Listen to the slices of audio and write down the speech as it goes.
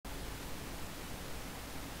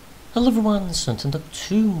Hello everyone, this is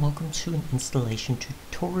Nintendo2 and welcome to an installation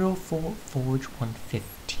tutorial for Forge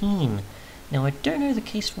 115. Now I don't know the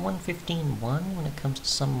case for 115.1 when it comes to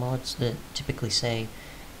some mods that typically say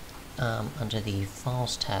under the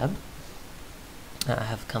Files tab. I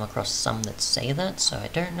have come across some that say that, so I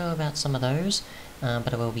don't know about some of those,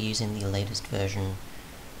 but I will be using the latest version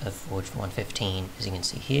of Forge for 115, as you can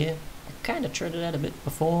see here. I kind of tried it out a bit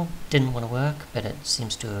before, didn't want to work, but it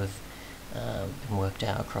seems to have been worked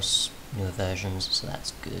out across newer versions, so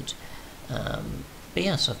that's good. But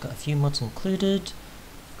yeah, so I've got a few mods included.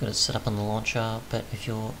 I've got it set up on the launcher, but if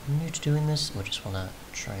you're new to doing this or just want to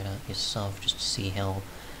try it out yourself just to see how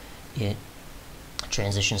it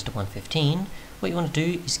transitions to 115, what you want to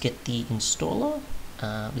do is get the installer.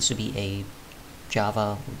 This would be a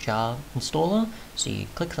Java or jar installer, so you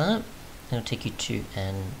click that and it'll take you to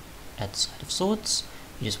an add site of sorts.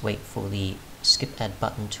 You just wait for the skip add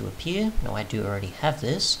button to appear. Now I do already have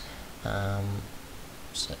this,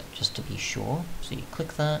 so just to be sure, so you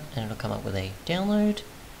click that and it'll come up with a download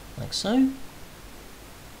like so,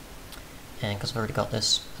 and because I've already got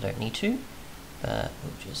this I don't need to, but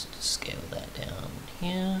we'll just scale that down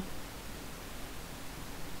here.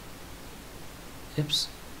 Oops,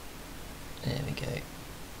 there we go.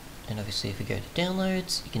 And obviously if we go to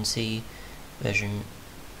downloads, you can see version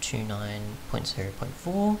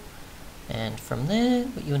 29.0.4, and from there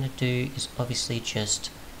what you want to do is obviously just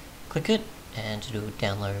click it and do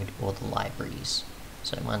download all the libraries.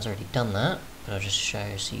 So mine's already done that, but I'll just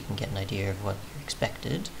show so you can get an idea of what you're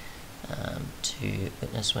expected to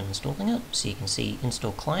witness when installing it. So you can see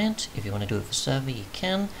install client. If you want to do it for server you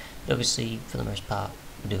can, but obviously for the most part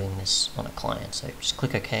we're doing this on a client, so just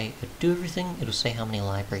click OK, it'll do everything, it'll say how many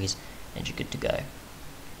libraries, and you're good to go.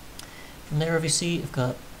 From there obviously I've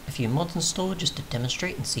got a few mods installed just to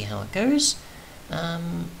demonstrate and see how it goes,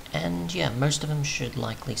 and yeah, most of them should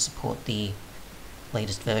likely support the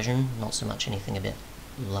latest version, not so much anything a bit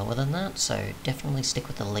lower than that, so definitely stick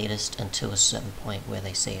with the latest until a certain point where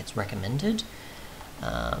they say it's recommended.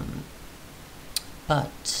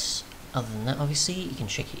 But other than that, obviously you can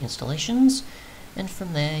check your installations, and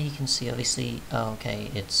from there you can see obviously, oh, okay,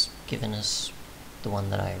 it's given us the one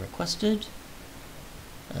that I requested.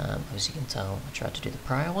 As you can tell, I tried to do the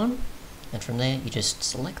prior one, and from there you just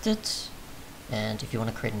select it, and if you want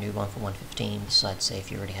to create a new one for 115, besides say if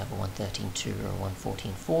you already have a 113.2 or a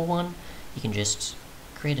 114.4 one, you can just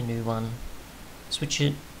create a new one, switch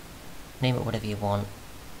it, name it whatever you want,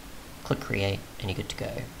 click create, and you're good to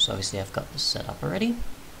go. So obviously I've got this set up already,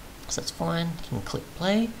 so that's fine. You can click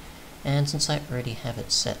play, and since I already have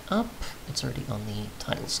it set up, it's already on the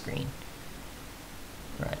title screen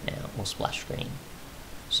right now, or splash screen.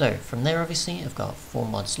 So from there obviously I've got 4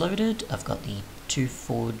 mods loaded. I've got the 2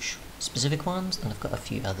 Forge specific ones, and I've got a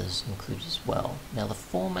few others included as well. Now the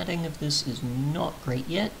formatting of this is not great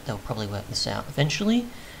yet, they'll probably work this out eventually,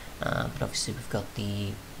 but obviously we've got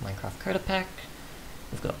the Minecraft Coder Pack,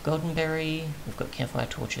 we've got Goldenberry, we've got Campfire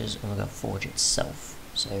Torches, and we've got Forge itself.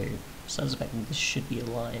 So besides the fact that this should be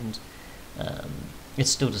aligned, it's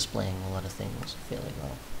still displaying a lot of things fairly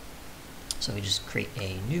well. So we just create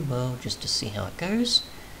a new world just to see how it goes.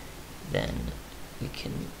 Then we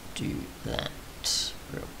can do that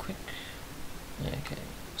real quick. Okay,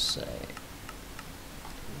 so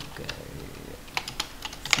we'll go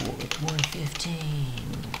Forge 115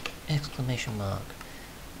 exclamation mark.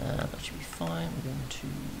 That should be fine. We're going to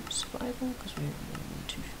survival because we don't need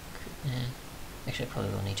 2 for actually I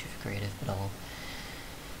probably will need 2 for creative, but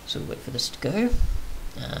so we'll wait for this to go.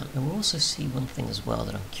 And we'll also see one thing as well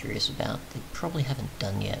that I'm curious about. They probably haven't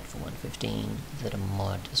done yet for 115, that a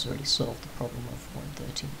mod has already solved the problem of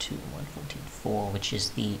 113.2 and 114.4, which is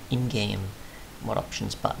the in-game mod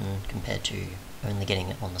options button compared to only getting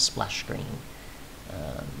it on the splash screen.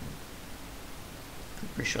 I'm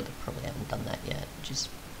pretty sure they probably haven't done that yet, which is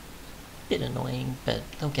a bit annoying, but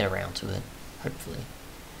they'll get around to it, hopefully.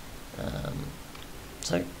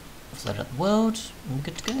 So I've loaded up the world, and we're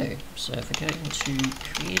good to go. So if I go into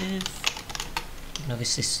creative, you can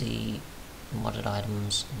obviously see modded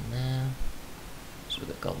items in there. So we've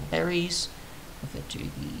got golden berries. If I do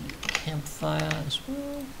the campfire as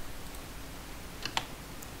well.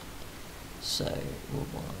 So we'll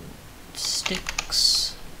want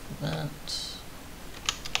sticks for that.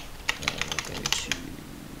 And we'll go to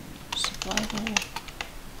survival.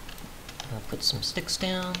 I'll put some sticks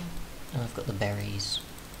down, and I've got the berries.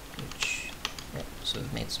 Which, yeah, so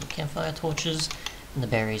we've made some campfire torches, and the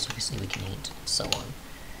berries obviously we can eat, and so on.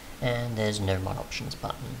 And there's no mod options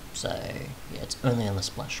button, so yeah, it's only on the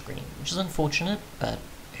splash screen, which is unfortunate, but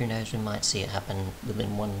who knows, we might see it happen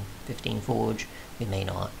within 115 Forge, we may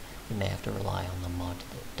not. you may have to rely on the mod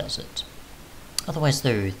that does it. Otherwise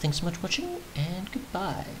though, thanks so much for watching, and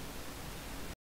goodbye.